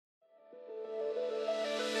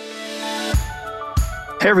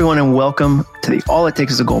Hey everyone, and welcome to the All It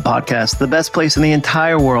Takes Is a Goal podcast, the best place in the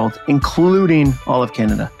entire world, including all of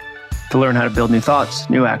Canada, to learn how to build new thoughts,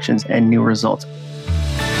 new actions, and new results.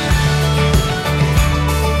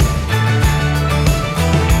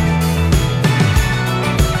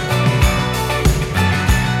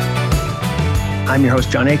 I'm your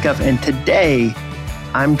host, John Acuff, and today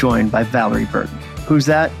I'm joined by Valerie Burton. Who's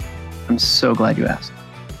that? I'm so glad you asked.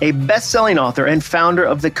 A best-selling author and founder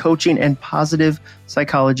of the Coaching and Positive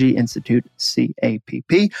Psychology Institute,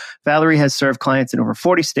 CAPP. Valerie has served clients in over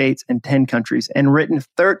 40 states and 10 countries and written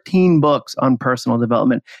 13 books on personal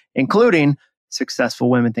development, including Successful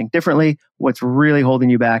Women Think Differently, What's Really Holding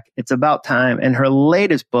You Back, It's About Time, and her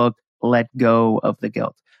latest book, Let Go of the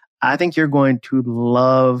Guilt. I think you're going to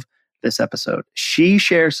love this episode. She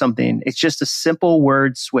shares something. It's just a simple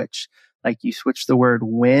word switch. Like you switch the word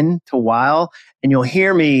when to while, and you'll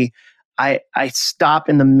hear me. I stop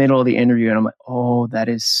in the middle of the interview and I'm like, oh, that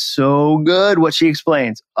is so good what she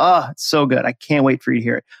explains. Oh, it's so good. I can't wait for you to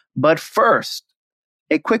hear it. But first,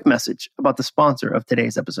 a quick message about the sponsor of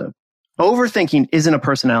today's episode. Overthinking isn't a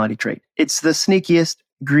personality trait. It's the sneakiest,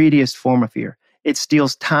 greediest form of fear. It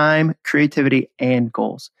steals time, creativity, and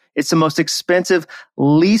goals. It's the most expensive,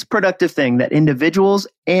 least productive thing that individuals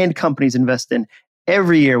and companies invest in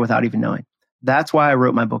every year without even knowing. That's why I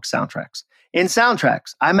wrote my book, Soundtracks. In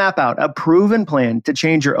Soundtracks, I map out a proven plan to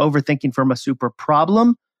change your overthinking from a super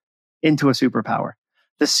problem into a superpower.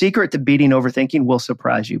 The secret to beating overthinking will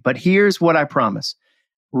surprise you, but here's what I promise.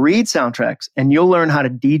 Read Soundtracks and you'll learn how to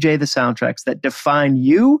DJ the soundtracks that define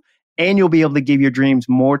you, and you'll be able to give your dreams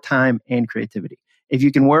more time and creativity. If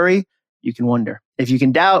you can worry, you can wonder. If you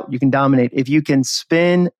can doubt, you can dominate. If you can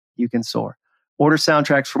spin, you can soar. Order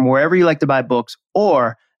Soundtracks from wherever you like to buy books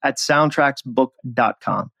or at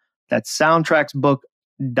soundtracksbook.com. That's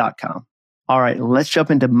soundtracksbook.com. All right, let's jump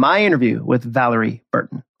into my interview with Valerie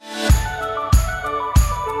Burton.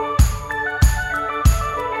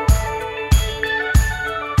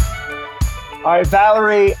 All right,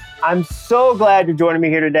 Valerie, I'm so glad you're joining me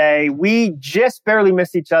here today. We just barely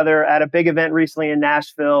missed each other at a big event recently in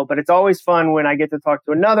Nashville, but it's always fun when I get to talk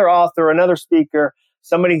to another author, another speaker,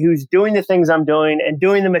 somebody who's doing the things I'm doing and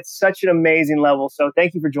doing them at such an amazing level. So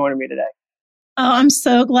thank you for joining me today. Oh, I'm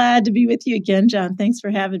so glad to be with you again, John. Thanks for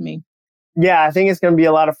having me. Yeah, I think it's going to be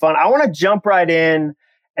a lot of fun. I want to jump right in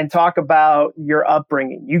and talk about your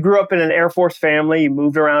upbringing. You grew up in an Air Force family. You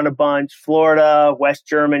moved around a bunch, Florida, West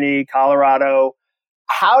Germany, Colorado.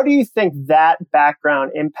 How do you think that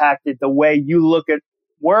background impacted the way you look at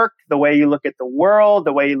work, the way you look at the world,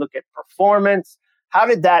 the way you look at performance? How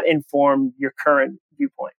did that inform your current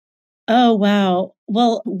viewpoint? Oh, wow.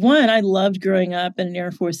 Well, one, I loved growing up in an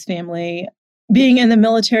Air Force family. Being in the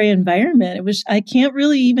military environment, I can't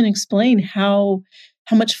really even explain how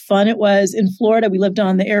much fun it was. In Florida, we lived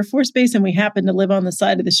on the Air Force Base and we happened to live on the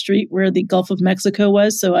side of the street where the Gulf of Mexico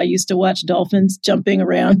was. So I used to watch dolphins jumping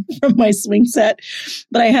around from my swing set.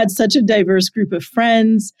 But I had such a diverse group of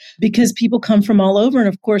friends because people come from all over. And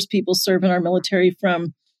of course, people serve in our military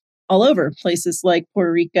from all over, places like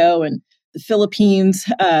Puerto Rico and the Philippines,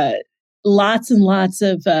 lots and lots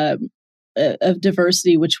of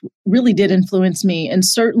diversity, which really did influence me. And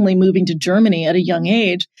certainly moving to Germany at a young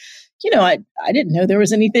age, I didn't know there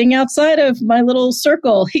was anything outside of my little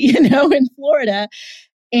circle, in Florida.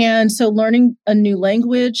 And so learning a new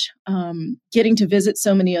language, getting to visit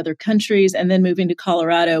so many other countries, and then moving to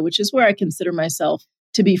Colorado, which is where I consider myself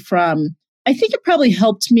to be from. I think it probably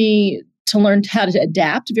helped me to learn how to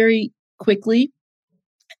adapt very quickly,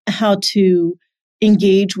 how to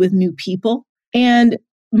engage with new people. And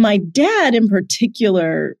my dad in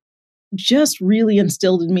particular just really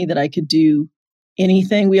instilled in me that I could do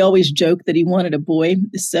anything. We always joke that he wanted a boy.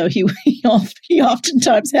 So he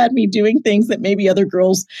oftentimes had me doing things that maybe other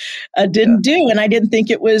girls didn't do. And I didn't think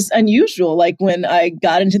it was unusual. Like when I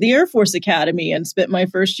got into the Air Force Academy and spent my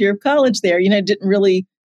first year of college there, it didn't really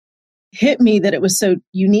hit me that it was so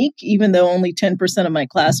unique, even though only 10% of my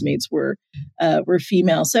classmates were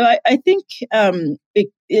female. So I think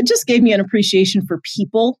it just gave me an appreciation for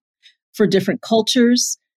people, for different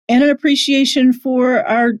cultures, and an appreciation for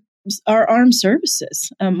our armed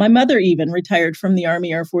services. My mother even retired from the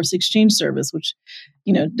Army Air Force Exchange Service, which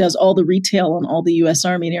does all the retail on all the U.S.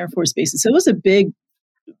 Army and Air Force bases. So it was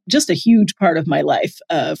just a huge part of my life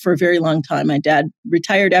for a very long time. My dad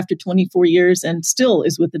retired after 24 years and still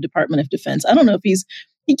is with the Department of Defense. I don't know if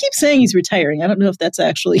he keeps saying he's retiring. I don't know if that's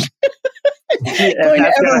actually going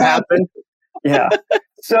to ever happen. Yeah.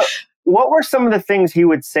 So what were some of the things he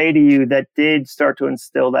would say to you that did start to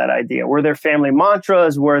instill that idea? Were there family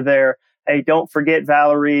mantras? Were there, hey, don't forget,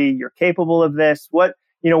 Valerie, you're capable of this? What,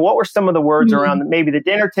 what were some of the words Mm-hmm. around maybe the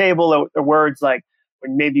dinner table, or the words like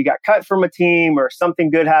when maybe you got cut from a team or something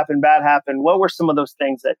good happened, bad happened? What were some of those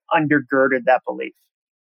things that undergirded that belief?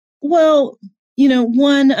 Well,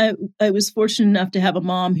 one, I was fortunate enough to have a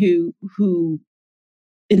mom who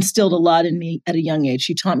instilled a lot in me at a young age.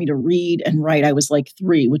 She taught me to read and write. I was like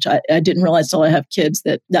 3, which I didn't realize till I have kids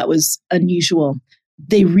that was unusual.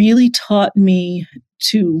 They really taught me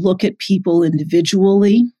to look at people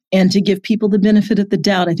individually and to give people the benefit of the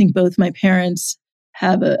doubt. I think both my parents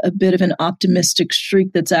have a bit of an optimistic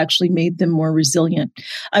streak that's actually made them more resilient.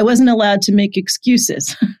 I wasn't allowed to make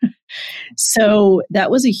excuses. So that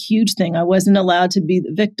was a huge thing. I wasn't allowed to be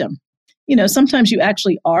the victim. Sometimes you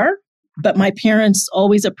actually are, but my parents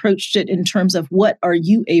always approached it in terms of what are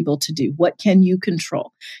you able to do? What can you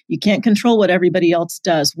control? You can't control what everybody else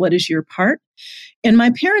does. What is your part? And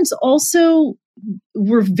my parents also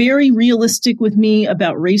were very realistic with me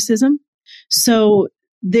about racism. So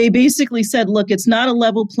they basically said, look, it's not a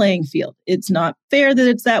level playing field. It's not fair that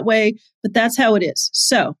it's that way, but that's how it is.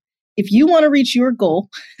 So if you want to reach your goal,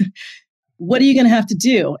 what are you going to have to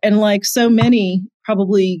do? And like so many,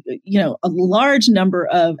 probably, a large number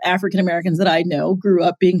of African Americans that I know grew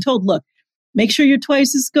up being told, look, make sure you're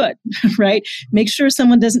twice as good, right? Make sure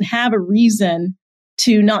someone doesn't have a reason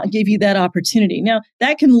to not give you that opportunity. Now,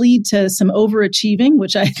 that can lead to some overachieving,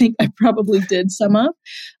 which I think I probably did some of,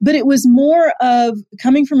 but it was more of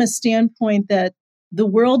coming from a standpoint that the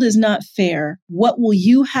world is not fair. What will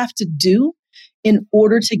you have to do in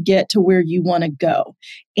order to get to where you want to go?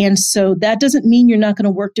 And so that doesn't mean you're not going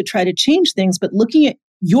to work to try to change things, but looking at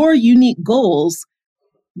your unique goals,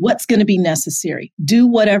 what's going to be necessary? Do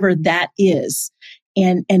whatever that is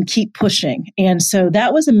and keep pushing. And so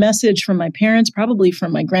that was a message from my parents, probably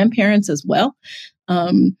from my grandparents as well,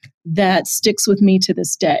 that sticks with me to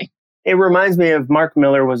this day. It reminds me of Mark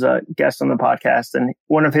Miller was a guest on the podcast, and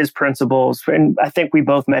one of his principles, and I think we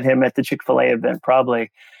both met him at the Chick-fil-A event probably,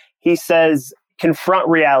 he says, confront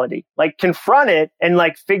reality, like confront it and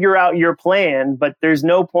like figure out your plan. But there's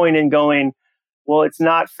no point in going, well, it's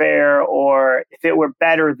not fair, or if it were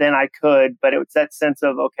better, then I could. But it's that sense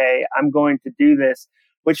of, okay, I'm going to do this,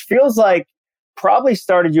 which feels like probably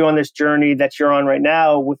started you on this journey that you're on right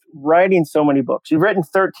now with writing so many books. You've written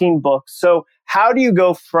 13 books. So how do you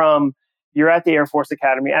go from you're at the Air Force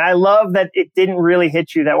Academy? And I love that it didn't really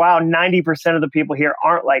hit you that, wow, 90% of the people here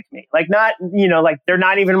aren't like me. Like not, like they're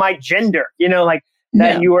not even my gender, like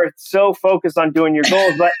that. No. You are so focused on doing your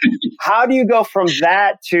goals. But how do you go from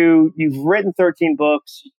that to you've written 13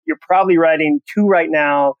 books, you're probably writing 2 right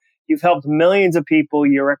now, you've helped millions of people,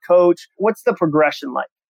 you're a coach. What's the progression like?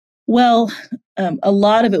 Well, a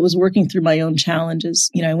lot of it was working through my own challenges.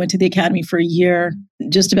 I went to the academy for a year,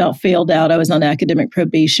 just about failed out. I was on academic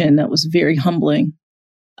probation. That was very humbling.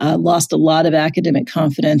 Lost a lot of academic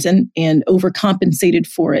confidence and overcompensated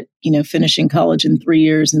for it, finishing college in 3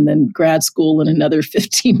 years and then grad school in another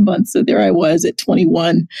 15 months. So there I was at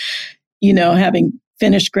 21, having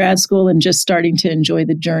finished grad school and just starting to enjoy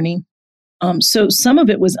the journey. So some of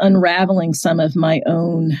it was unraveling some of my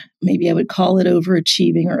own, maybe I would call it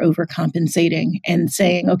overachieving or overcompensating, and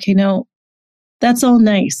saying, okay, no, that's all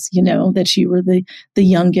nice, that you were the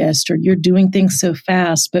youngest or you're doing things so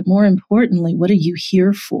fast. But more importantly, what are you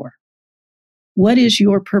here for? What is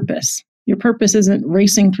your purpose? Your purpose isn't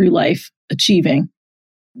racing through life, achieving.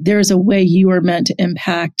 There's a way you are meant to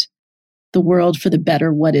impact the world for the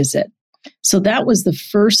better. What is it? So that was the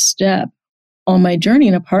first step on my journey.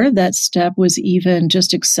 And a part of that step was even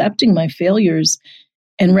just accepting my failures.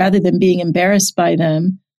 And rather than being embarrassed by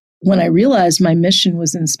them, when I realized my mission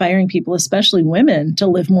was inspiring people, especially women, to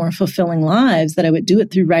live more fulfilling lives, that I would do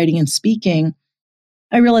it through writing and speaking,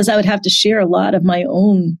 I realized I would have to share a lot of my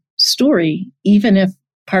own story, even if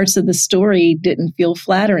parts of the story didn't feel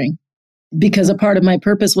flattering, because a part of my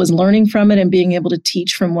purpose was learning from it and being able to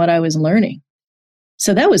teach from what I was learning.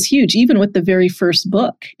 So that was huge, even with the very first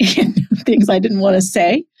book, things I didn't want to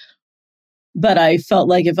say. But I felt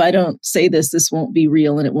like if I don't say this won't be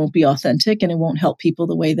real and it won't be authentic and it won't help people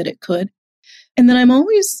the way that it could. And then I'm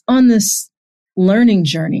always on this learning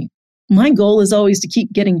journey. My goal is always to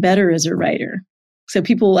keep getting better as a writer. So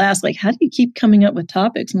people will ask, like, how do you keep coming up with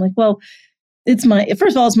topics? I'm like, well, first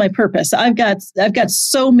of all, it's my purpose. I've got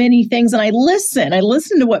so many things, and I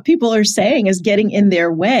listen to what people are saying is getting in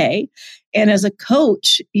their way. And as a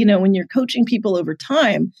coach, when you're coaching people over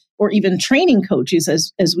time, or even training coaches,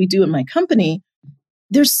 as we do in my company,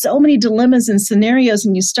 there's so many dilemmas and scenarios,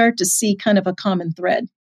 and you start to see kind of a common thread.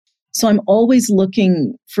 So I'm always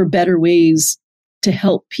looking for better ways to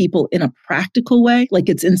help people in a practical way. Like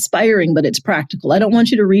it's inspiring, but it's practical. I don't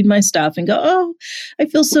want you to read my stuff and go, oh, I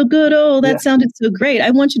feel so good. Oh, that sounded so great.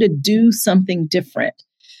 I want you to do something different.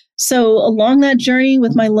 So along that journey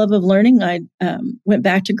with my love of learning, I went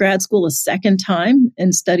back to grad school a second time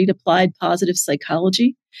and studied applied positive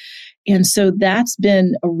psychology. And so that's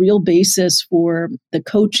been a real basis for the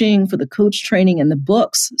coaching, for the coach training and the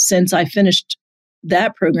books since I finished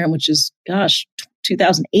that program, which is,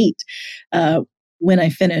 2008, when I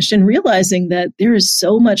finished, and realizing that there is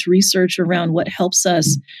so much research around what helps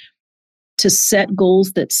us to set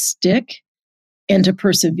goals that stick and to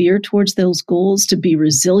persevere towards those goals, to be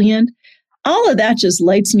resilient. All of that just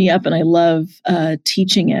lights me up, and I love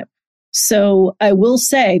teaching it. So I will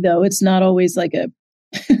say, though, it's not always like a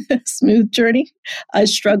smooth journey. I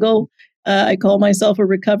struggle. I call myself a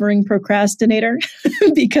recovering procrastinator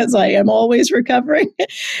because I am always recovering.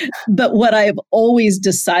 But what I've always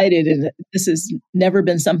decided, and this has never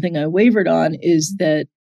been something I wavered on, is that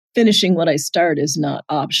finishing what I start is not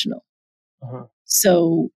optional. Uh-huh.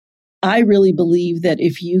 So I really believe that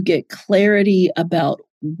if you get clarity about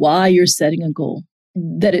why you're setting a goal,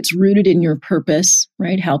 that it's rooted in your purpose,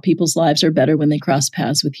 right? How people's lives are better when they cross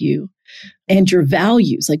paths with you, and your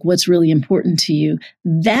values, like what's really important to you,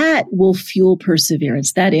 that will fuel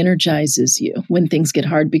perseverance. That energizes you when things get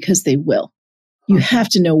hard, because they will. You have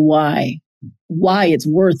to know why it's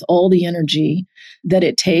worth all the energy that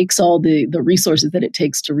it takes, all the resources that it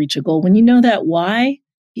takes to reach a goal. When you know that why,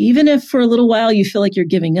 even if for a little while you feel like you're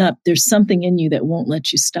giving up, there's something in you that won't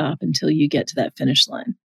let you stop until you get to that finish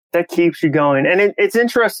line. That keeps you going. And it's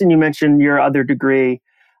interesting you mentioned your other degree.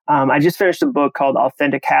 I just finished a book called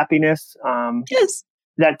Authentic Happiness. Yes.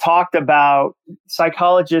 That talked about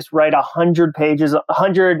psychologists write 100 pages,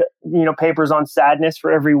 100 papers on sadness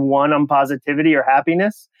for every one on positivity or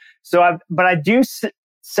happiness. So I do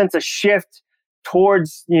sense a shift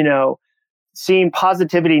towards seeing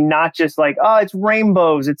positivity, not just like, oh, it's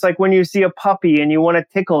rainbows. It's like when you see a puppy and you want to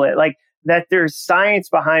tickle it, like that. There's science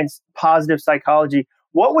behind positive psychology.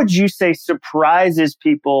 What would you say surprises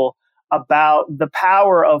people about the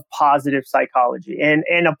power of positive psychology and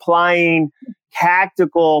applying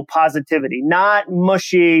tactical positivity, not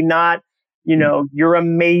mushy, not, you're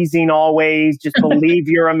amazing always, just believe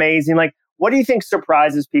you're amazing. Like, what do you think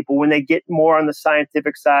surprises people when they get more on the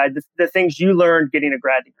scientific side, the things you learned getting a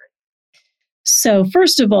grad degree? So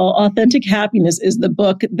first of all, Authentic Happiness is the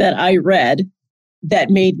book that I read that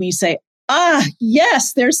made me say,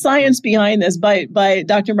 yes, there's science behind this by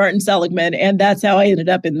Dr. Martin Seligman. And that's how I ended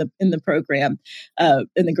up in the program,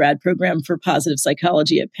 in the grad program for positive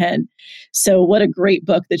psychology at Penn. So what a great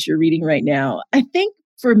book that you're reading right now. I think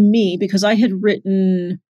for me, because I had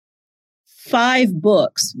written 5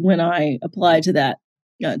 books when I applied to that,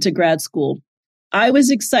 to grad school, I was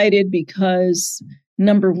excited because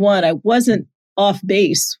number one, I wasn't off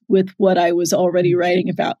base with what I was already writing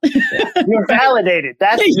about. You're validated.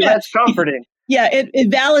 That's comforting. Yeah, it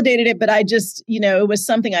validated it, but I just, it was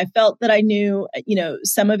something I felt that I knew,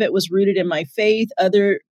 some of it was rooted in my faith.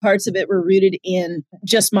 Other parts of it were rooted in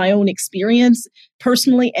just my own experience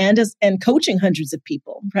personally and coaching hundreds of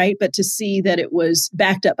people, right? But to see that it was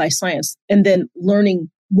backed up by science and then learning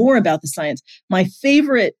more about the science. My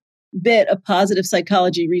favorite bit of positive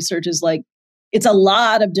psychology research is like, it's a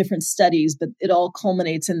lot of different studies, but it all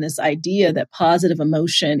culminates in this idea that positive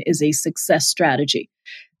emotion is a success strategy,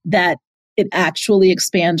 that it actually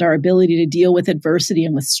expands our ability to deal with adversity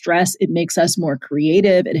and with stress. It makes us more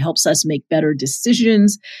creative. It helps us make better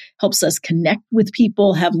decisions, helps us connect with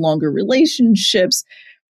people, have longer relationships,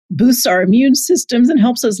 boosts our immune systems, and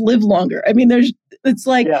helps us live longer. I mean,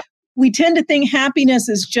 we tend to think happiness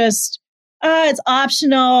is just, it's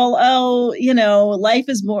optional. Oh, life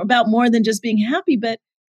is more than just being happy, but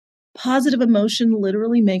positive emotion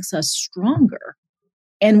literally makes us stronger.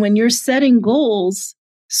 And when you're setting goals,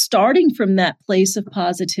 starting from that place of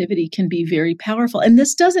positivity can be very powerful. And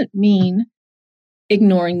this doesn't mean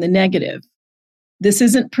ignoring the negative. This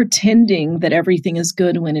isn't pretending that everything is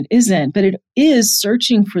good when it isn't, but it is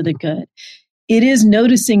searching for the good. It is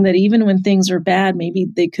noticing that even when things are bad, maybe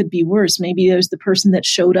they could be worse. Maybe there's the person that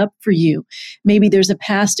showed up for you. Maybe there's a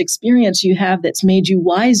past experience you have that's made you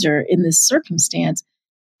wiser in this circumstance.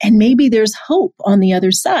 And maybe there's hope on the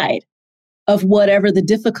other side of whatever the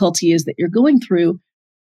difficulty is that you're going through.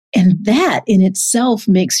 And that in itself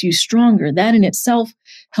makes you stronger. That in itself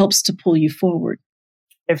helps to pull you forward.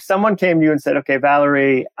 If someone came to you and said, okay,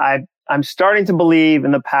 Valerie, I'm starting to believe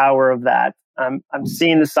in the power of that. I'm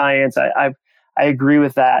seeing the science. I agree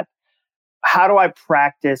with that. How do I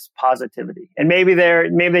practice positivity? And maybe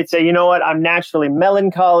they'd say, you know what, I'm naturally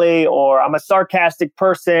melancholy, or I'm a sarcastic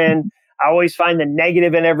person. I always find the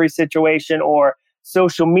negative in every situation, or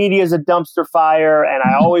social media is a dumpster fire. And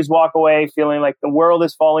I always walk away feeling like the world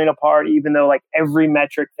is falling apart, even though like every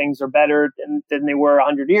metric things are better than they were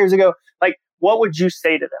 100 years ago. Like, what would you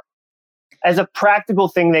say to them as a practical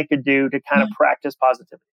thing they could do to kind of practice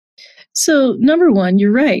positivity? So number one,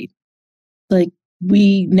 you're right. Like,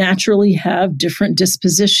 we naturally have different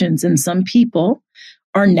dispositions, and some people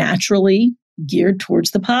are naturally geared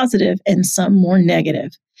towards the positive and some more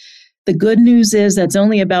negative. The good news is that's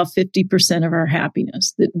only about 50% of our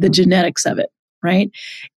happiness, the genetics of it, right?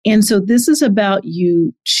 And so this is about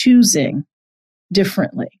you choosing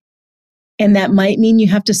differently. And that might mean you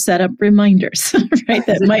have to set up reminders, right?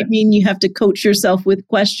 That might mean you have to coach yourself with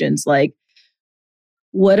questions like,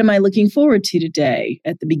 what am I looking forward to today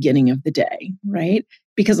at the beginning of the day, right?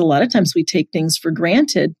 Because a lot of times we take things for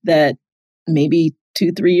granted that maybe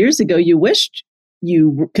 2-3 years ago you wished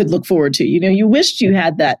you could look forward to. You wished you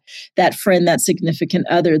had that friend, that significant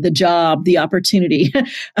other, the job, the opportunity,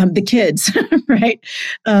 the kids, right?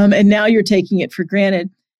 And now you're taking it for granted.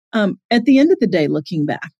 At the end of the day, looking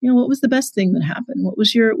back, what was the best thing that happened? What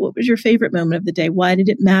was your favorite moment of the day? Why did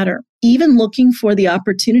it matter? Even looking for the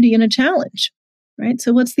opportunity in a challenge, right?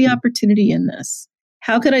 So what's the opportunity in this?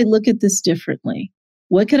 How could I look at this differently?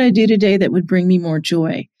 What could I do today that would bring me more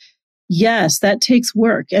joy? Yes, that takes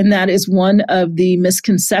work. And that is one of the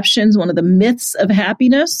misconceptions, one of the myths of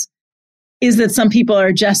happiness, is that some people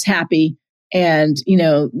are just happy. And,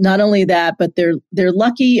 not only that, but they're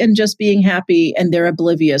lucky in just being happy, and they're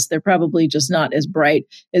oblivious. They're probably just not as bright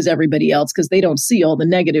as everybody else because they don't see all the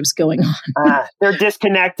negatives going on. They're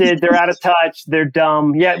disconnected. They're out of touch. They're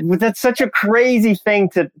dumb. Yeah, that's such a crazy thing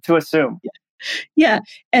to assume. Yeah,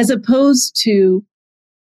 as opposed to,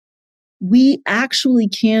 we actually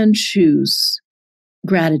can choose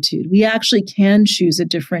gratitude. We actually can choose a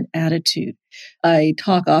different attitude. I've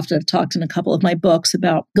talked in a couple of my books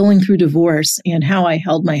about going through divorce and how I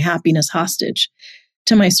held my happiness hostage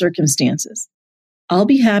to my circumstances. I'll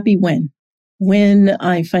be happy when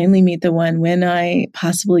I finally meet the one, when I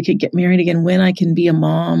possibly could get married again, when I can be a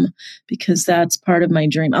mom, because that's part of my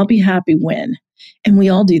dream. I'll be happy when. And we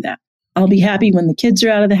all do that. I'll be happy when the kids are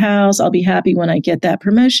out of the house. I'll be happy when I get that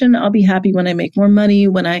promotion. I'll be happy when I make more money,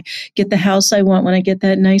 when I get the house I want, when I get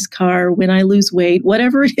that nice car, when I lose weight,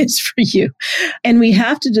 whatever it is for you. And we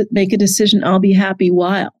have to make a decision. I'll be happy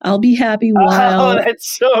while. Oh,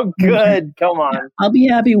 that's so good. Come on. I'll be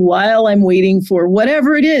happy while I'm waiting for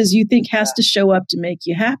whatever it is you think has to show up to make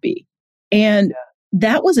you happy. And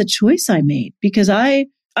that was a choice I made, because I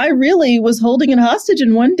really was holding it hostage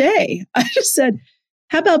in one day. I just said,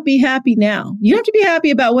 how about be happy now? You don't have to be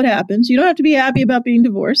happy about what happens. You don't have to be happy about being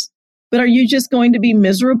divorced. But are you just going to be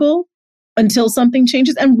miserable until something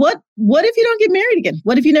changes? And what if you don't get married again?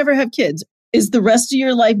 What if you never have kids? Is the rest of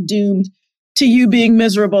your life doomed to you being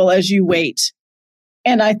miserable as you wait?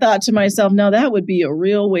 And I thought to myself, no, that would be a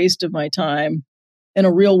real waste of my time and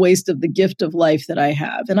a real waste of the gift of life that I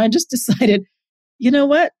have. And I just decided, you know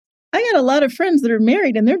what? I got a lot of friends that are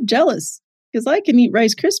married and they're jealous, because I can eat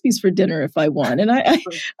Rice Krispies for dinner if I want. And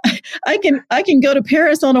I can go to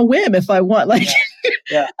Paris on a whim if I want. Like,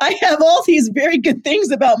 I have all these very good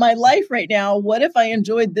things about my life right now. What if I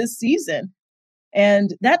enjoyed this season?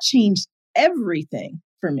 And that changed everything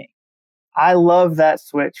for me. I love that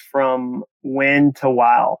switch from when to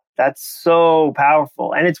while. That's so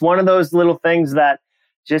powerful. And it's one of those little things that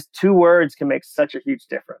just 2 words can make such a huge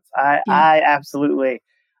difference.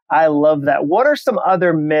 I love that. What are some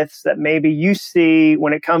other myths that maybe you see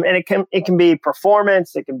when it comes, and it can be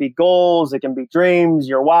performance, it can be goals, it can be dreams,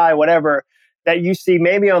 your why, whatever, that you see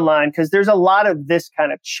maybe online? Because there's a lot of this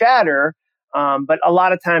kind of chatter, but a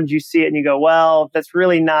lot of times you see it and you go, well, that's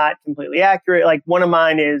really not completely accurate. Like, one of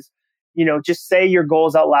mine is, just say your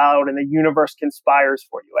goals out loud and the universe conspires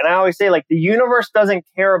for you. And I always say, like, the universe doesn't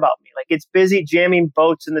care about me. Like, it's busy jamming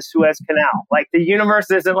boats in the Suez Canal. Like, the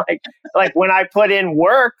universe isn't like when I put in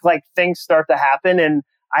work, like, things start to happen and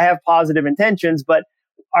I have positive intentions. But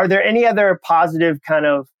are there any other positive kind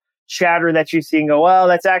of chatter that you see and go, well,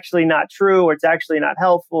 that's actually not true, or it's actually not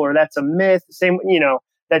helpful, or that's a myth? Same,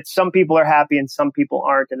 that some people are happy and some people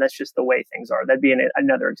aren't. And that's just the way things are. That'd be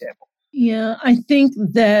another example. Yeah, I think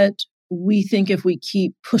that we think if we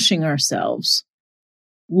keep pushing ourselves,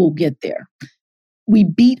 we'll get there. We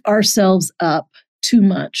beat ourselves up too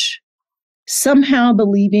much, somehow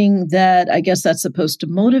believing that, I guess that's supposed to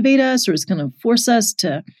motivate us, or it's going to force us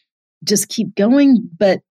to just keep going.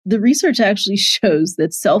 But the research actually shows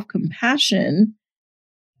that self-compassion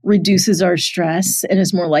reduces our stress and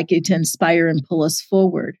is more likely to inspire and pull us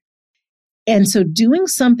forward. And so doing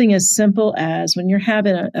something as simple as when you're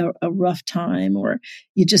having a rough time or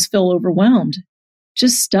you just feel overwhelmed,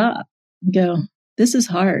 just stop and go, this is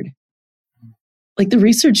hard. Like the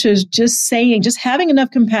research shows, just having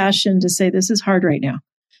enough compassion to say, this is hard right now.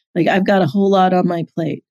 Like I've got a whole lot on my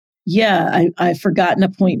plate. Yeah, I forgot an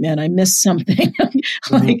appointment. I missed something.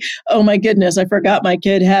 Like, oh my goodness, I forgot my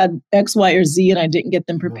kid had X, Y, or Z and I didn't get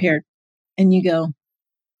them prepared. And you go,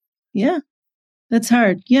 yeah, that's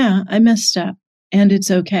hard. Yeah, I messed up and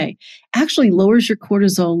it's okay. Actually lowers your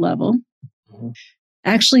cortisol level.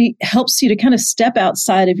 Actually helps you to kind of step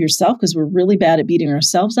outside of yourself because we're really bad at beating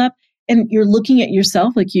ourselves up. And you're looking at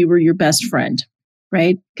yourself like you were your best friend,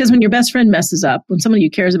 right? Because when your best friend messes up, when somebody you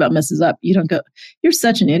cares about messes up, you don't go, you're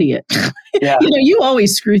such an idiot. Yeah. You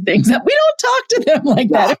always screw things up. We don't talk to them like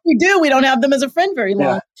that. If we do, we don't have them as a friend very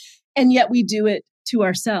long. And yet we do it to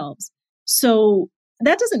ourselves. So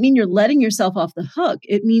that doesn't mean you're letting yourself off the hook.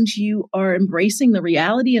 It means you are embracing the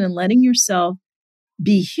reality and letting yourself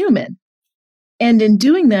be human. And in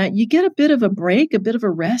doing that, you get a bit of a break, a bit of a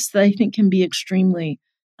rest that I think can be extremely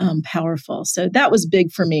powerful. So that was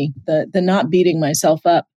big for me, the not beating myself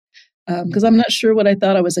up, because I'm not sure what I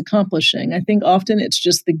thought I was accomplishing. I think often it's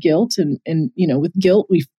just the guilt, and with guilt,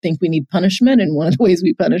 we think we need punishment. And one of the ways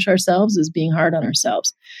we punish ourselves is being hard on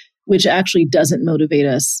ourselves, which actually doesn't motivate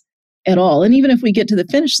us at all. And even if we get to the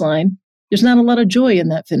finish line, there's not a lot of joy in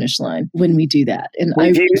that finish line when we do that. And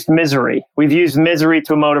we've used misery. We've used misery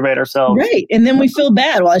to motivate ourselves. Right. And then we feel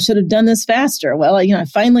bad. Well, I should have done this faster. Well, I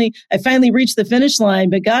finally reached the finish line,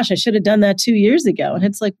 but gosh, I should have done that 2 years ago. And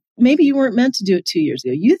it's like, maybe you weren't meant to do it 2 years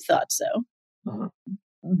ago. You thought so.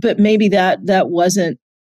 But maybe that wasn't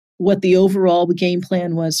what the overall game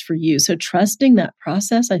plan was for you. So trusting that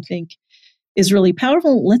process, I think, is really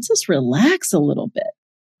powerful. It lets us relax a little bit.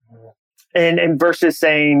 And versus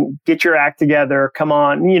saying, get your act together, come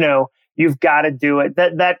on, you've got to do it.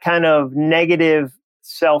 That kind of negative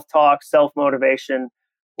self-talk, self-motivation.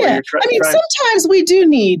 Sometimes we do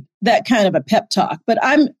need that kind of a pep talk, but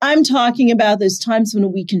I'm talking about those times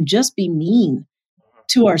when we can just be mean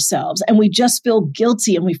to ourselves and we just feel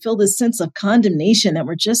guilty and we feel this sense of condemnation that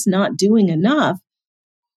we're just not doing enough.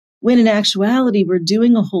 When in actuality, we're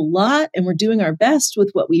doing a whole lot and we're doing our best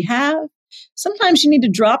with what we have. Sometimes you need to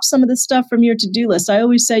drop some of the stuff from your to-do list. I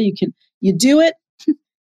always say you do it,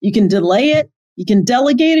 you can delay it, you can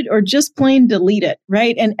delegate it, or just plain delete it,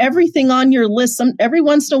 right? And everything on your list, every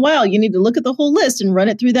once in a while, you need to look at the whole list and run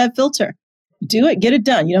it through that filter. Do it, get it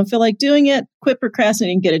done. You don't feel like doing it, quit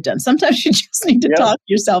procrastinating, get it done. Sometimes you just need to talk to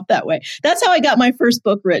yourself that way. That's how I got my first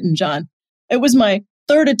book written, John. It was my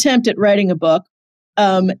third attempt at writing a book.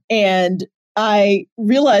 And I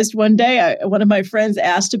realized one day, one of my friends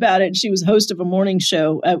asked about it, and she was host of a morning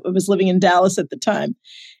show. I was living in Dallas at the time.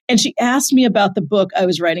 And she asked me about the book I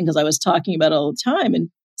was writing because I was talking about it all the time. And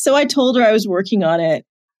so I told her I was working on it,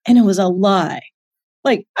 and it was a lie.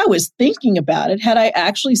 Like, I was thinking about it. Had I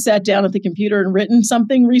actually sat down at the computer and written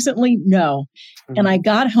something recently? No. Mm-hmm. And I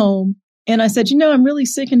got home and I said, I'm really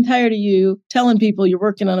sick and tired of you telling people you're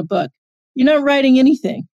working on a book. You're not writing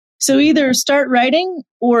anything. So either start writing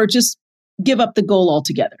or just give up the goal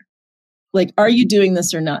altogether. Like, are you doing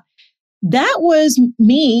this or not? That was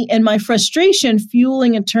me and my frustration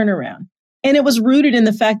fueling a turnaround. And it was rooted in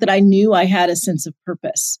the fact that I knew I had a sense of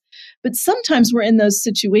purpose. But sometimes we're in those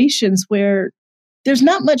situations where there's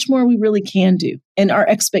not much more we really can do. And our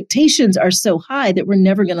expectations are so high that we're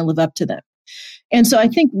never going to live up to them. And so I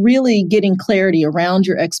think really getting clarity around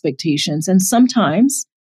your expectations. And sometimes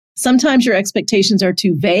your expectations are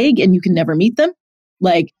too vague and you can never meet them.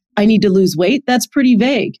 Like, I need to lose weight. That's pretty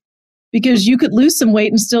vague because you could lose some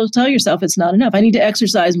weight and still tell yourself it's not enough. I need to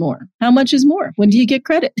exercise more. How much is more? When do you get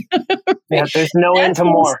credit? Yeah, there's no end to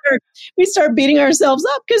more. We start beating ourselves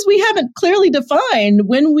up because we haven't clearly defined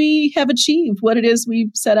when we have achieved what it is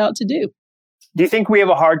we've set out to do. Do you think we have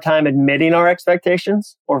a hard time admitting our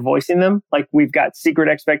expectations or voicing them? Like, we've got secret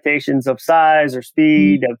expectations of size or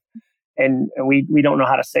speed, and we don't know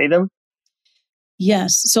how to say them?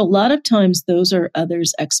 Yes. So a lot of times those are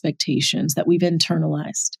others' expectations that we've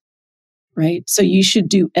internalized, right? So you should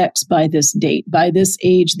do X by this date. By this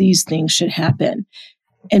age, these things should happen.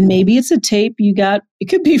 And maybe it's a tape you got. It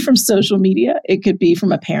could be from social media. It could be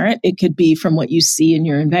from a parent. It could be from what you see in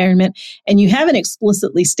your environment. And you haven't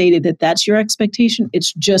explicitly stated that that's your expectation.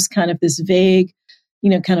 It's just kind of this vague,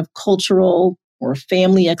 kind of cultural or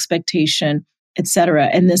family expectation, et cetera.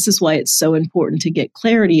 And this is why it's so important to get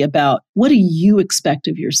clarity about what do you expect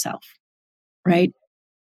of yourself, right?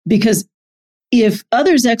 Because if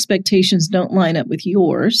others' expectations don't line up with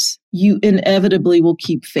yours, you inevitably will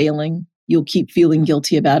keep failing. You'll keep feeling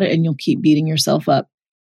guilty about it and you'll keep beating yourself up.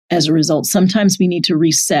 as a result. Sometimes we need to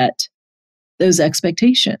reset those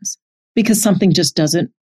expectations because something just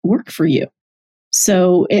doesn't work for you.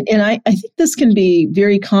 So, and I think this can be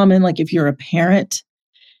very common, like if you're a parent,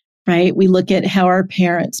 right? We look at how our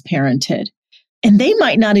parents parented, and they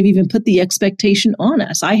might not have even put the expectation on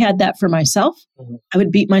us. I had that for myself. Mm-hmm. I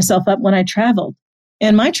would beat myself up when I traveled.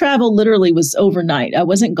 And my travel literally was overnight. I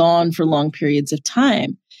wasn't gone for long periods of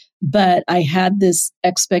time, but I had this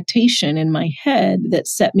expectation in my head that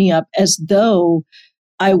set me up as though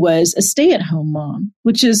I was a stay-at-home mom,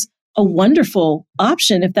 which is a wonderful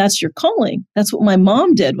option if that's your calling. That's what my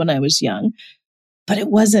mom did when I was young, but it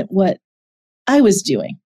wasn't what I was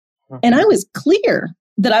doing. And I was clear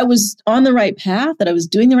that I was on the right path, that I was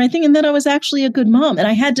doing the right thing, and that I was actually a good mom. And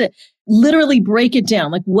I had to literally break it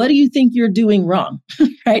down. Like, what do you think you're doing wrong?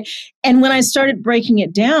 Right. And when I started breaking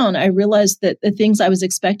it down, I realized that the things I was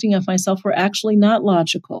expecting of myself were actually not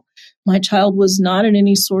logical. My child was not in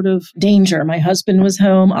any sort of danger. My husband was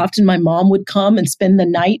home. Often my mom would come and spend the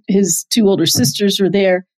night. His two older sisters were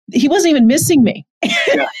there. He wasn't even missing me.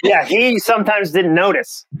 Yeah, he sometimes didn't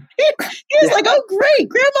notice. He was like, oh, great,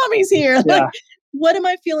 grandmommy's here. Yeah. Like, what am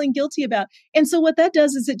I feeling guilty about? And so what that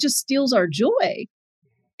does is it just steals our joy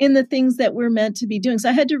in the things that we're meant to be doing. So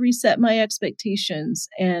I had to reset my expectations,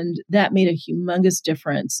 and that made a humongous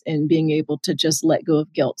difference in being able to just let go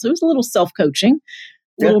of guilt. So it was a little self-coaching,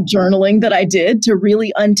 little journaling that I did to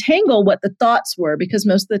really untangle what the thoughts were, because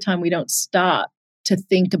most of the time we don't stop to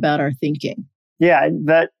think about our thinking. Yeah,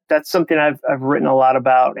 that's something I've written a lot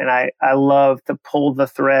about, and I love to pull the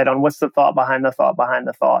thread on what's the thought behind the thought behind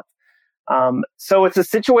the thought. So it's a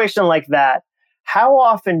situation like that. How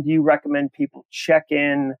often do you recommend people check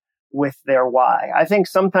in with their why? I think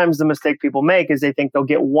sometimes the mistake people make is they think they'll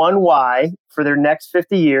get one why for their next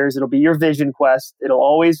 50 years. It'll be your vision quest. It'll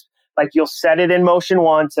always, like, you'll set it in motion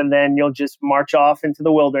once and then you'll just march off into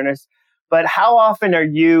the wilderness. But how often are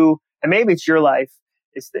you, and maybe it's your life,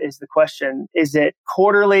 is the question, is it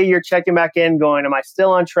quarterly you're checking back in going, am I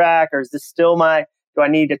still on track? Or is this still do I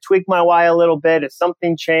need to tweak my why a little bit? Has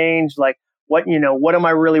something changed? Like, what am I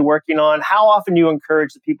really working on? How often do you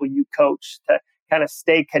encourage the people you coach to kind of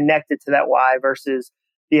stay connected to that why versus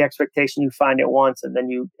the expectation you find it once and then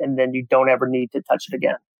you don't ever need to touch it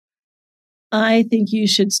again? I think you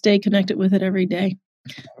should stay connected with it every day.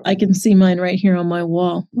 I can see mine right here on my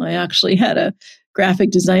wall. I actually had a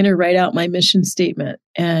graphic designer write out my mission statement,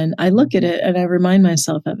 and I look at it and I remind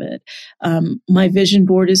myself of it. My vision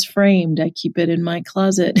board is framed. I keep it in my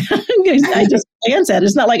closet. I just glance at it.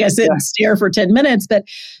 It's not like I sit and stare for 10 minutes, but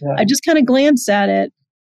I just kind of glance at it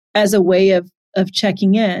as a way of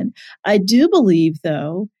checking in. I do believe,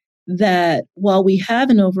 though, that while we have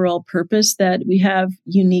an overall purpose, that we have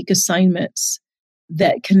unique assignments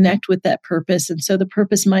that connect with that purpose. And so the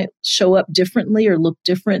purpose might show up differently or look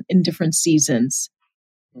different in different seasons.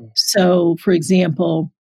 So, for example,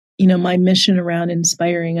 my mission around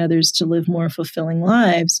inspiring others to live more fulfilling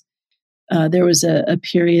lives, there was a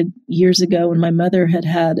period years ago when my mother had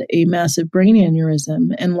a massive brain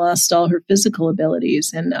aneurysm and lost all her physical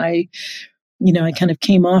abilities. And I kind of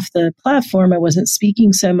came off the platform. I wasn't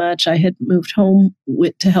speaking so much. I had moved home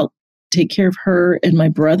to help take care of her and my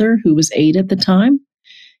brother, who was 8 at the time.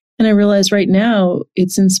 And I realized right now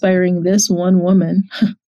it's inspiring this one woman.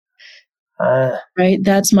 Right?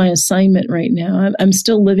 That's my assignment right now. I'm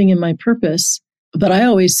still living in my purpose. But I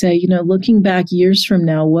always say, looking back years from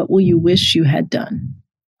now, what will you wish you had done?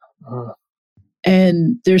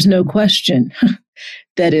 And there's no question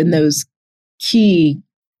that in those key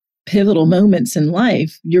pivotal moments in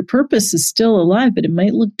life, your purpose is still alive, but it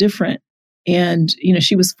might look different. And,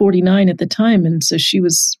 she was 49 at the time. And so she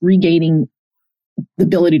was regaining the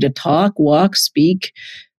ability to talk, walk, speak,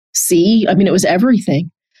 see. I mean, it was everything.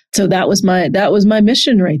 So that was my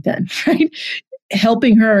mission right then, right?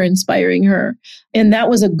 Helping her, inspiring her. And that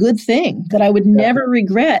was a good thing that I would never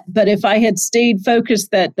regret. But if I had stayed focused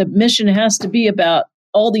that the mission has to be about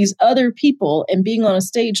all these other people and being on a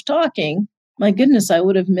stage talking, my goodness, I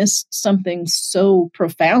would have missed something so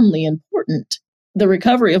profoundly important. The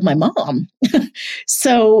recovery of my mom.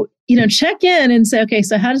 So, check in and say, okay,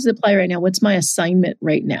 so how does it apply right now? What's my assignment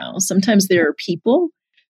right now? Sometimes there are people,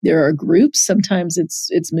 there are groups. Sometimes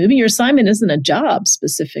it's moving. Your assignment isn't a job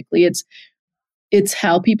specifically. It's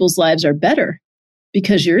how people's lives are better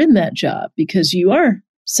because you're in that job, because you are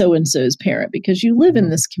so-and-so's parent, because you live in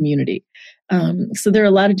this community. So there are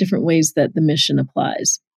a lot of different ways that the mission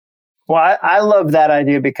applies. Well, I love that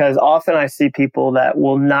idea because often I see people that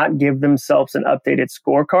will not give themselves an updated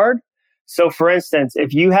scorecard. So for instance,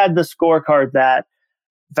 if you had the scorecard that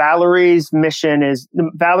Valerie's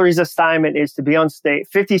assignment is to be on stage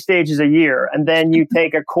 50 stages a year, and then you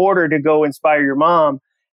take a quarter to go inspire your mom.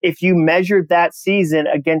 If you measured that season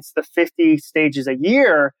against the 50 stages a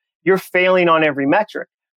year, you're failing on every metric.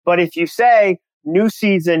 But if you say new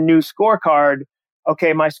season, new scorecard,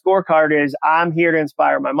 okay, my scorecard is I'm here to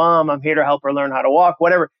inspire my mom. I'm here to help her learn how to walk,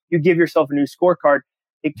 whatever. You give yourself a new scorecard.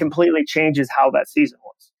 It completely changes how that season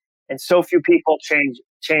was. And so few people change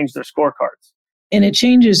their scorecards. And it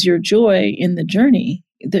changes your joy in the journey.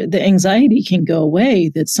 The anxiety can go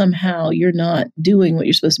away that somehow you're not doing what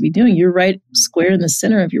you're supposed to be doing. You're right square in the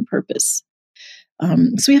center of your purpose.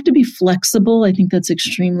 So we have to be flexible. I think that's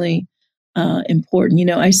extremely important. You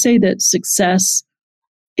know, I say that success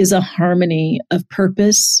is a harmony of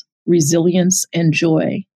purpose, resilience, and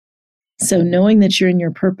joy. So knowing that you're in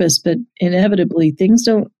your purpose, but inevitably things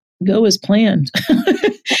don't go as planned.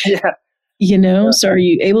 Yeah. You know, so are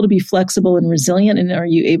you able to be flexible and resilient, and are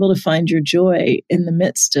you able to find your joy in the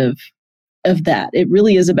midst of that? It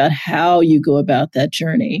really is about how you go about that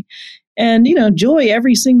journey. And, you know, joy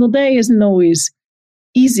every single day isn't always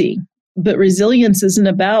easy, but resilience isn't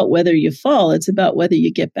about whether you fall. It's about whether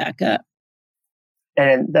you get back up.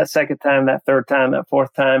 And that second time, that third time, that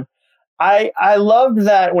fourth time, I loved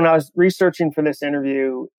that when I was researching for this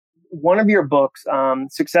interview. One of your books,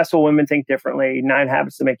 Successful Women Think Differently, 9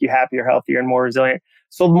 Habits to Make You Happier, Healthier, and More Resilient,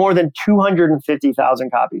 sold more than 250,000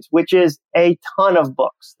 copies, which is a ton of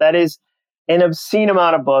books. That is an obscene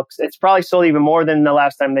amount of books. It's probably sold even more than the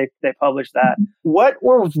last time they published that. What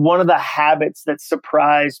was one of the habits that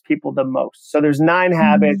surprised people the most? So there's 9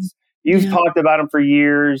 habits. You've talked about them for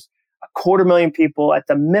years. 250,000 people at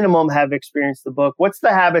the minimum have experienced the book. What's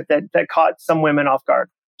the habit that caught some women off guard?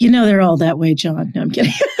 You know, they're all that way, John. No, I'm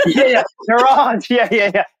kidding. Yeah, they're all.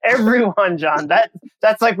 Yeah. Everyone, John.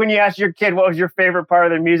 That's like when you ask your kid, what was your favorite part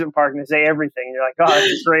of the amusement park? And they say everything. And you're like, oh,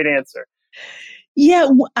 that's a great answer. Yeah,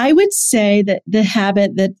 I would say that the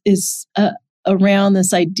habit that is around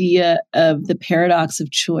this idea of the paradox of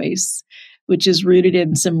choice, which is rooted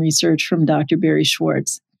in some research from Dr. Barry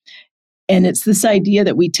Schwartz. And it's this idea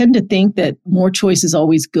that we tend to think that more choice is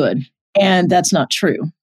always good. And that's not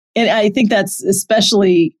true. And I think that's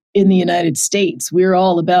especially in the United States. We're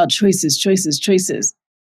all about choices.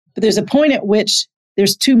 But there's a point at which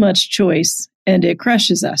there's too much choice and it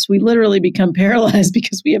crushes us. We literally become paralyzed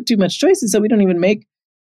because we have too much choices, so we don't even make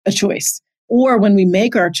a choice. Or when we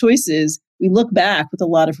make our choices, we look back with a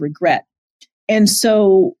lot of regret. And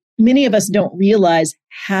so many of us don't realize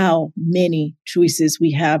how many choices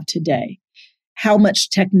we have today. How much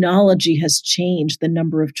technology has changed the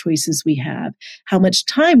number of choices we have, how much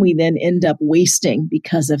time we then end up wasting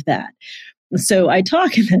because of that. So I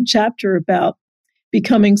talk in that chapter about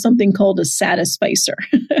becoming something called a satisficer.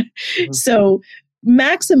 So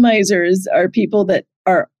maximizers are people that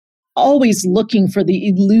are always looking for the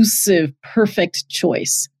elusive, perfect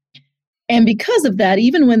choice. And because of that,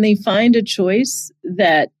 even when they find a choice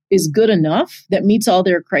that is good enough, that meets all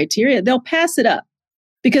their criteria, they'll pass it up.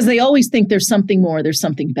 Because they always think there's something more, there's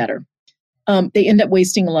something better. They end up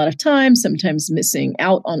wasting a lot of time, sometimes missing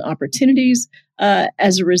out on opportunities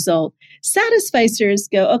as a result. Satisficers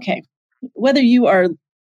go, okay, whether you are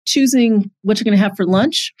choosing what you're going to have for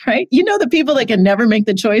lunch, right? You know the people that can never make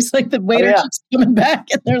the choice, like the waiter keeps coming back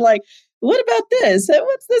and they're like, what about this?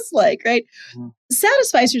 What's this like, right?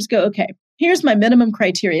 Satisficers go, okay, here's my minimum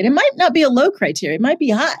criteria. And it might not be a low criteria, it might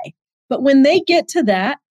be high. But when they get to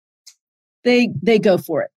that, they go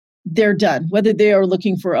for it. They're done. Whether they are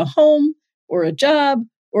looking for a home or a job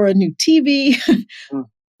or a new TV,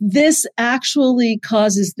 this actually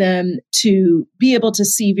causes them to be able to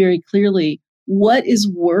see very clearly what is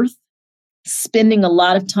worth spending a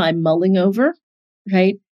lot of time mulling over,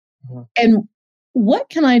 right? And what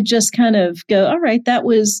can I just kind of go, all right, that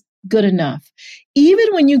was good enough. Even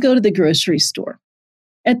when you go to the grocery store,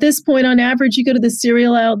 at this point, on average, you go to the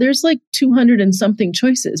cereal aisle, there's like 200 and something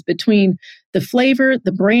choices between the flavor,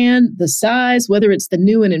 the brand, the size, whether it's the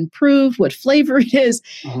new and improved, what flavor it is.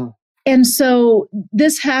 And so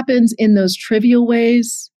this happens in those trivial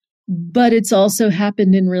ways, but it's also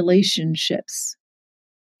happened in relationships,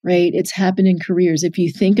 right? It's happened in careers. If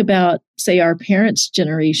you think about, say, our parents'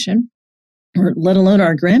 generation, or let alone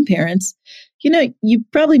our grandparents, you know, you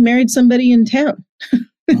probably married somebody in town.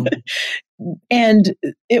 And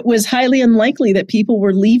it was highly unlikely that people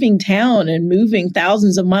were leaving town and moving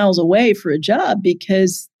thousands of miles away for a job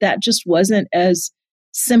because that just wasn't as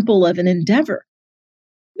simple of an endeavor.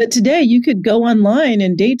 But today you could go online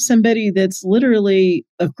and date somebody that's literally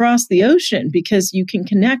across the ocean because you can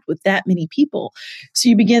connect with that many people. So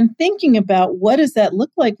you begin thinking about what does that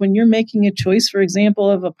look like when you're making a choice, for example,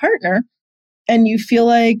 of a partner. and you feel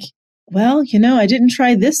like, well, I didn't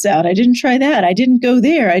try this out. I didn't try that. I didn't go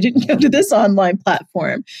there. I didn't go to this online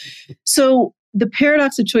platform. So the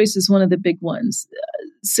paradox of choice is one of the big ones.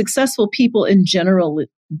 Successful people in general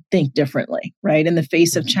think differently, right? In the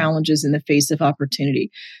face of challenges, in the face of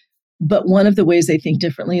opportunity. But one of the ways they think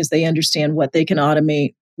differently is they understand what they can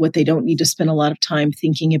automate, what they don't need to spend a lot of time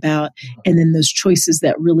thinking about. And then those choices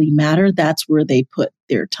that really matter, that's where they put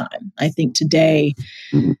their time. I think today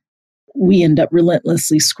we end up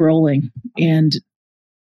relentlessly scrolling. And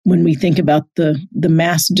when we think about the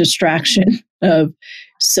mass distraction of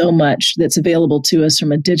so much that's available to us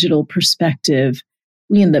from a digital perspective,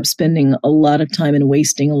 we end up spending a lot of time and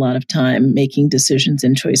wasting a lot of time making decisions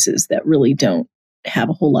and choices that really don't have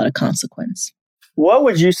a whole lot of consequence. What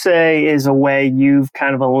would you say is a way you've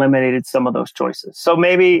kind of eliminated some of those choices? So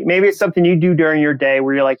maybe it's something you do during your day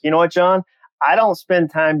where you're like, you know what, John, I don't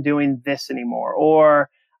spend time doing this anymore. Or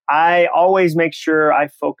I always make sure I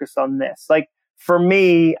focus on this. Like for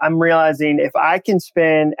me, I'm realizing if I can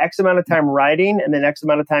spend X amount of time writing and then X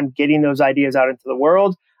amount of time getting those ideas out into the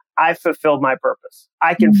world, I fulfilled my purpose.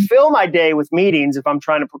 I can fill my day with meetings if I'm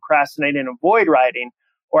trying to procrastinate and avoid writing.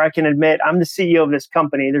 Or I can admit I'm the CEO of this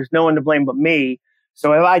company. There's no one to blame but me.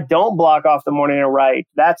 So if I don't block off the morning and write,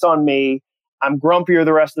 that's on me. I'm grumpier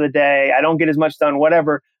the rest of the day. I don't get as much done,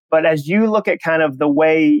 whatever. But as you look at kind of the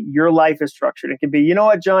way your life is structured, it can be, you know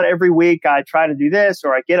what, John, every week I try to do this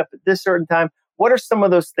or I get up at this certain time. What are some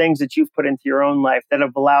of those things that you've put into your own life that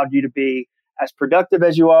have allowed you to be as productive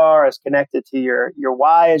as you are, as connected to your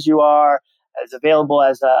why as you are, as available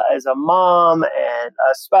as a mom and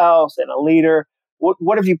a spouse and a leader?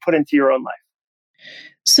 What have you put into your own life?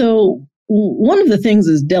 So one of the things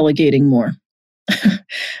is delegating more.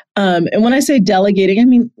 And when I say delegating, I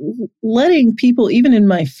mean letting people, even in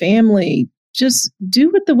my family, just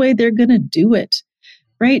do it the way they're going to do it,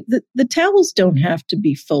 right? The towels don't have to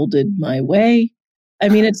be folded my way. I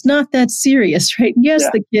mean, it's not that serious, right? Yes,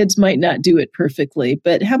 the kids might not do it perfectly,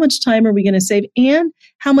 but how much time are we going to save? And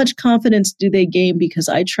how much confidence do they gain because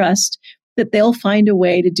I trust that they'll find a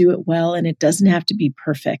way to do it well and it doesn't have to be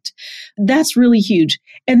perfect. That's really huge.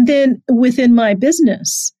 And then within my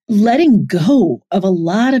business, letting go of a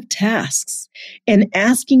lot of tasks and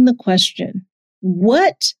asking the question,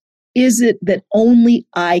 what is it that only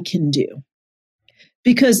I can do?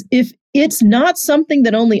 Because if it's not something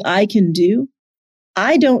that only I can do,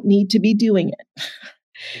 I don't need to be doing it.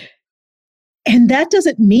 And that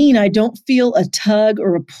doesn't mean I don't feel a tug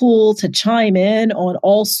or a pull to chime in on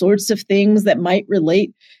all sorts of things that might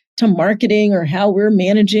relate to marketing or how we're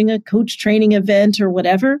managing a coach training event or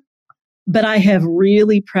whatever. But I have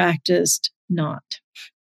really practiced not.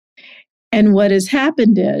 And what has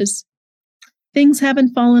happened is things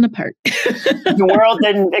haven't fallen apart. The world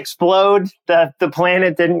didn't explode. The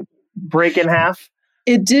planet didn't break in half.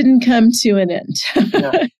 It didn't come to an end.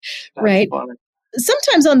 Yeah, right? Funny.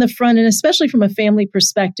 Sometimes on the front end, especially from a family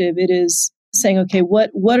perspective, it is saying, okay,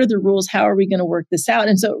 what are the rules? How are we going to work this out?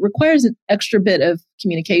 And so it requires an extra bit of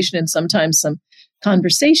communication and sometimes some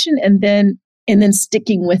conversation and then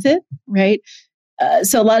sticking with it, right?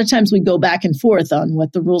 So a lot of times we go back and forth on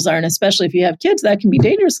what the rules are. And especially if you have kids, that can be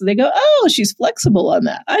dangerous. So they go, oh, she's flexible on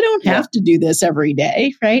that. I don't have to do this every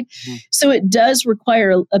day, right? Mm-hmm. So it does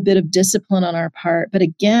require a bit of discipline on our part. But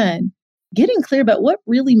again, getting clear about what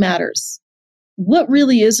really matters. What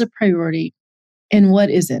really is a priority and what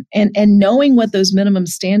isn't. And knowing what those minimum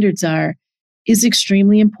standards are is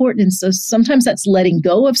extremely important. And so sometimes that's letting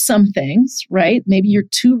go of some things, right? Maybe you're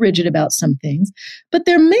too rigid about some things, but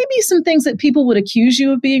there may be some things that people would accuse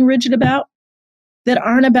you of being rigid about that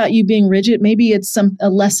aren't about you being rigid. Maybe it's a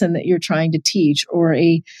lesson that you're trying to teach or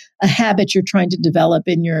a habit you're trying to develop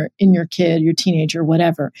in your kid, your teenager,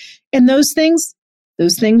 whatever. And those things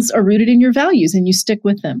are rooted in your values and you stick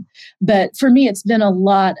with them. But for me, it's been a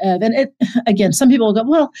lot of, again, some people will go,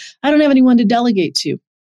 well, I don't have anyone to delegate to.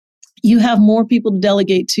 You have more people to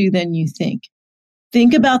delegate to than you think.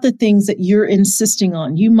 Think about the things that you're insisting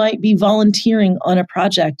on. You might be volunteering on a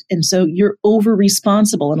project, and so you're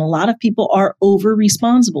over-responsible. And a lot of people are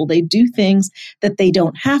over-responsible. They do things that they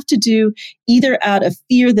don't have to do, either out of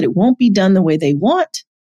fear that it won't be done the way they want,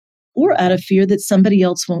 or out of fear that somebody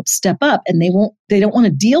else won't step up and they don't want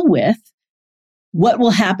to deal with what will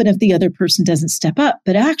happen if the other person doesn't step up.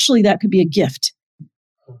 But actually, that could be a gift.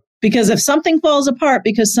 Because if something falls apart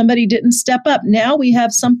because somebody didn't step up, now we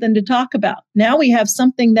have something to talk about. Now we have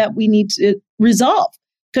something that we need to resolve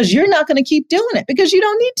because you're not going to keep doing it because you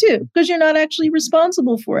don't need to, because you're not actually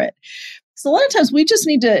responsible for it. So a lot of times we just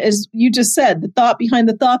need to, as you just said, the thought behind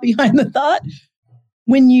the thought behind the thought.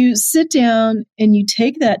 When you sit down and you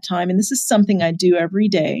take that time, and this is something I do every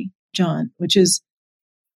day, John, which is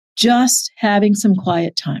just having some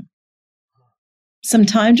quiet time, some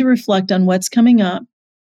time to reflect on what's coming up.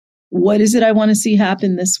 What is it I want to see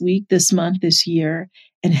happen this week, this month, this year?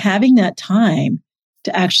 And having that time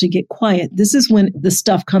to actually get quiet. This is when the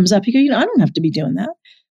stuff comes up. You go, I don't have to be doing that.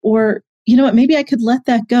 Or, you know what, maybe I could let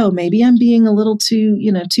that go. Maybe I'm being a little too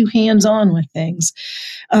hands-on with things.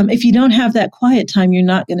 If you don't have that quiet time, you're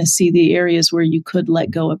not going to see the areas where you could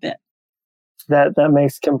let go a bit. That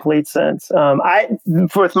makes complete sense.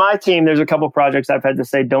 With my team, there's a couple projects I've had to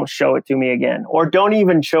say, don't show it to me again, or don't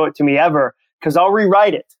even show it to me ever, because I'll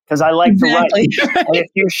rewrite it, because I like to write. And if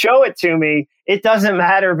you show it to me, it doesn't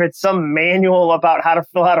matter if it's some manual about how to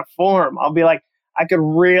fill out a form. I'll be like, I could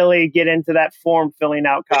really get into that form filling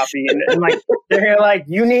out copy. And like, they're like,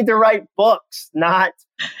 you need to write books, not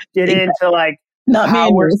get into like, not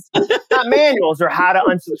manuals. Not manuals, or how to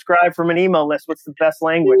unsubscribe from an email list. What's the best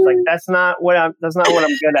language? Like, that's not what I'm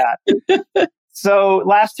good at. So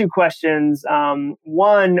last two questions.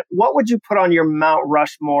 One, what would you put on your Mount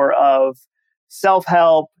Rushmore of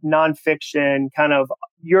self-help, nonfiction, kind of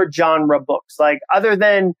your genre books? Like, other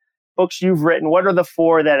than books you've written, what are the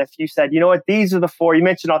four that if you said, you know what, these are the four? You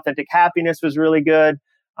mentioned Authentic Happiness was really good.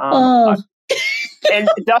 And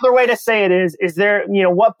the other way to say it is there,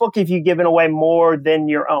 what book have you given away more than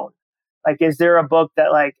your own? Like, is there a book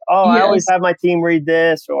that like, yes, I always have my team read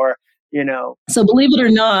this, or, So believe it or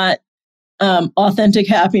not, Authentic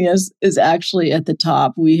Happiness is actually at the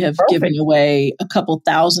top. We have given away a couple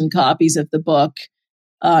thousand copies of the book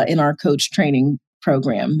in our coach training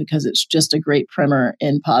program, because it's just a great primer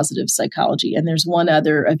in positive psychology. And there's one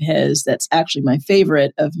other of his that's actually my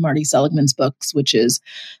favorite of Marty Seligman's books, which is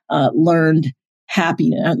Learned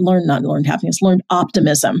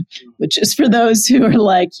Optimism, which is for those who are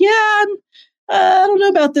like, I don't know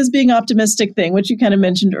about this being optimistic thing, which you kind of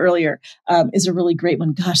mentioned earlier, is a really great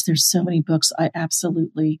one. Gosh, there's so many books I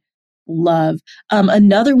absolutely love.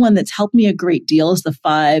 Another one that's helped me a great deal is The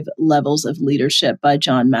 5 Levels of Leadership by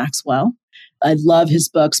John Maxwell. I love his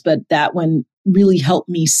books, but that one really helped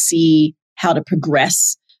me see how to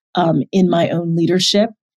progress in my own leadership.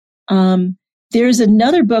 There's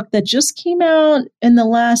another book that just came out in the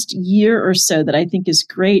last year or so that I think is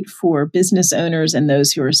great for business owners and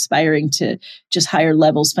those who are aspiring to just higher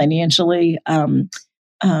levels financially,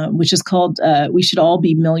 which is called We Should All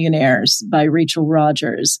Be Millionaires by Rachel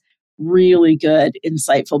Rogers. Really good,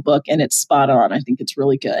 insightful book, and it's spot on. I think it's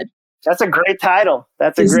really good. That's a great title.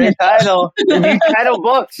 Title. You title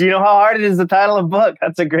books. You know how hard it is to title a book.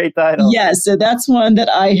 That's a great title. Yes. So that's one that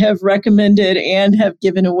I have recommended and have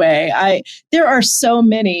given away. There are so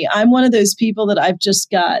many. I'm one of those people that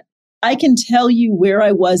I can tell you where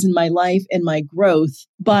I was in my life and my growth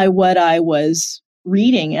by what I was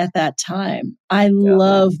reading at that time. I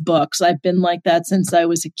love books. I've been like that since I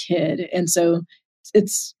was a kid. And so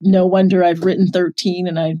it's no wonder I've written 13,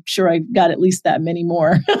 and I'm sure I got at least that many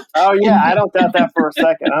more. Oh, yeah. I don't doubt that for a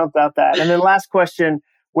second. I don't doubt that. And then last question,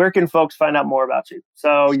 where can folks find out more about you?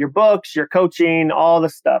 So your books, your coaching, all the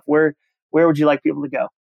stuff. Where would you like people to go?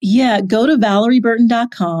 Yeah, go to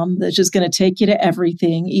ValerieBurton.com. That's just going to take you to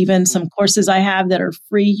everything. Even some courses I have that are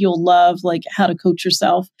free, you'll love, like How to Coach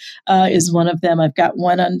Yourself is one of them. I've got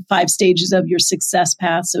one on 5 stages of your success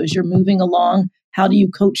path. So as you're moving along, how do you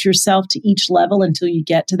coach yourself to each level until you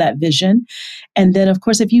get to that vision? And then, of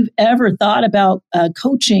course, if you've ever thought about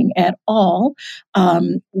coaching at all,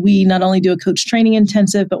 we not only do a coach training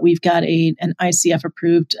intensive, but we've got an ICF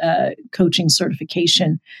approved coaching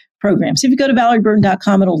certification program. So if you go to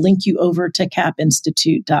ValerieBurton.com, it'll link you over to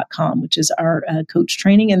capinstitute.com, which is our coach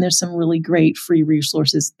training. And there's some really great free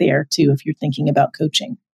resources there too, if you're thinking about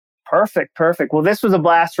coaching. Perfect. Well, this was a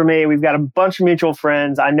blast for me. We've got a bunch of mutual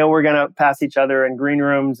friends. I know we're going to pass each other in green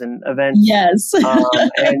rooms and events. Yes.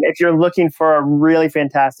 And if you're looking for a really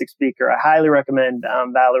fantastic speaker, I highly recommend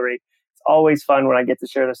Valerie. It's always fun when I get to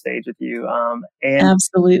share the stage with you.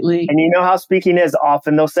 Absolutely. And you know how speaking is.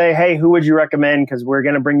 Often they'll say, hey, who would you recommend? Because we're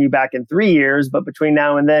going to bring you back in 3 years. But between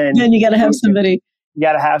now and then you got to have somebody. You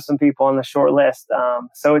got to have some people on the short list.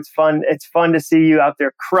 So it's fun. It's fun to see you out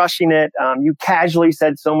there crushing it. You casually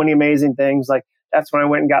said so many amazing things. Like, that's when I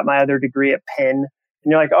went and got my other degree at Penn.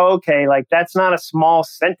 And you're like, oh, okay, like that's not a small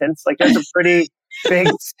sentence. Like, that's a pretty big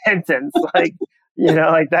sentence. Like,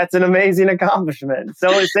 like that's an amazing accomplishment.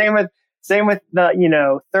 So same with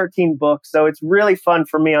the, 13 books. So it's really fun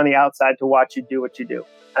for me on the outside to watch you do what you do.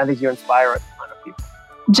 I think you inspire a ton of people.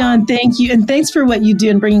 John, thank you. And thanks for what you do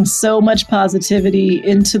and bringing so much positivity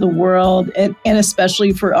into the world, and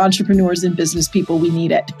especially for entrepreneurs and business people. We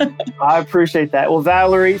need it. I appreciate that. Well,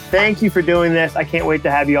 Valerie, thank you for doing this. I can't wait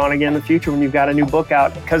to have you on again in the future when you've got a new book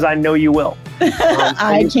out, because I know you will.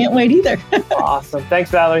 I can't wait either. Awesome.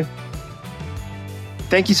 Thanks, Valerie.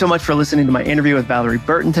 Thank you so much for listening to my interview with Valerie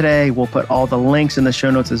Burton today. We'll put all the links in the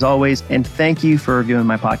show notes as always. And thank you for reviewing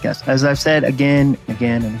my podcast. As I've said again,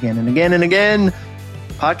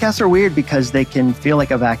 podcasts are weird because they can feel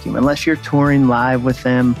like a vacuum. Unless you're touring live with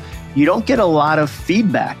them, you don't get a lot of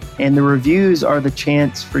feedback. And the reviews are the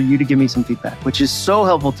chance for you to give me some feedback, which is so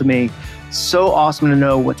helpful to me. So awesome to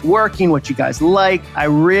know what's working, what you guys like. I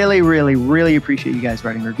really, really, really appreciate you guys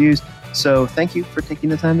writing reviews. So thank you for taking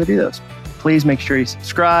the time to do those. Please make sure you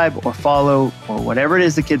subscribe or follow or whatever it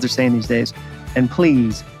is the kids are saying these days. And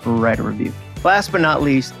please write a review. Last but not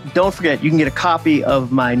least, don't forget, you can get a copy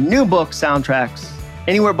of my new book, Soundtracks,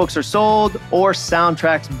 anywhere books are sold or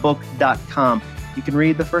soundtracksbook.com. You can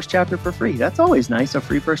read the first chapter for free. That's always nice, a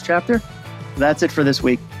free first chapter. That's it for this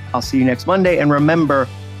week. I'll see you next Monday. And remember,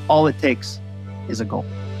 all it takes is a goal.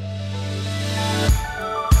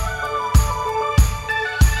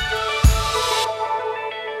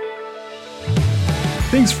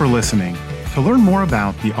 Thanks for listening. To learn more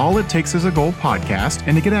about the All It Takes Is a Goal podcast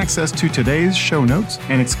and to get access to today's show notes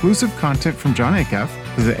and exclusive content from Jon Acuff,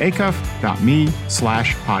 visit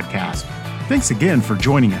acuff.me/podcast. Thanks again for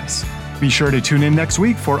joining us. Be sure to tune in next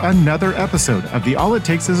week for another episode of the All It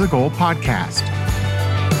Takes Is a Goal podcast.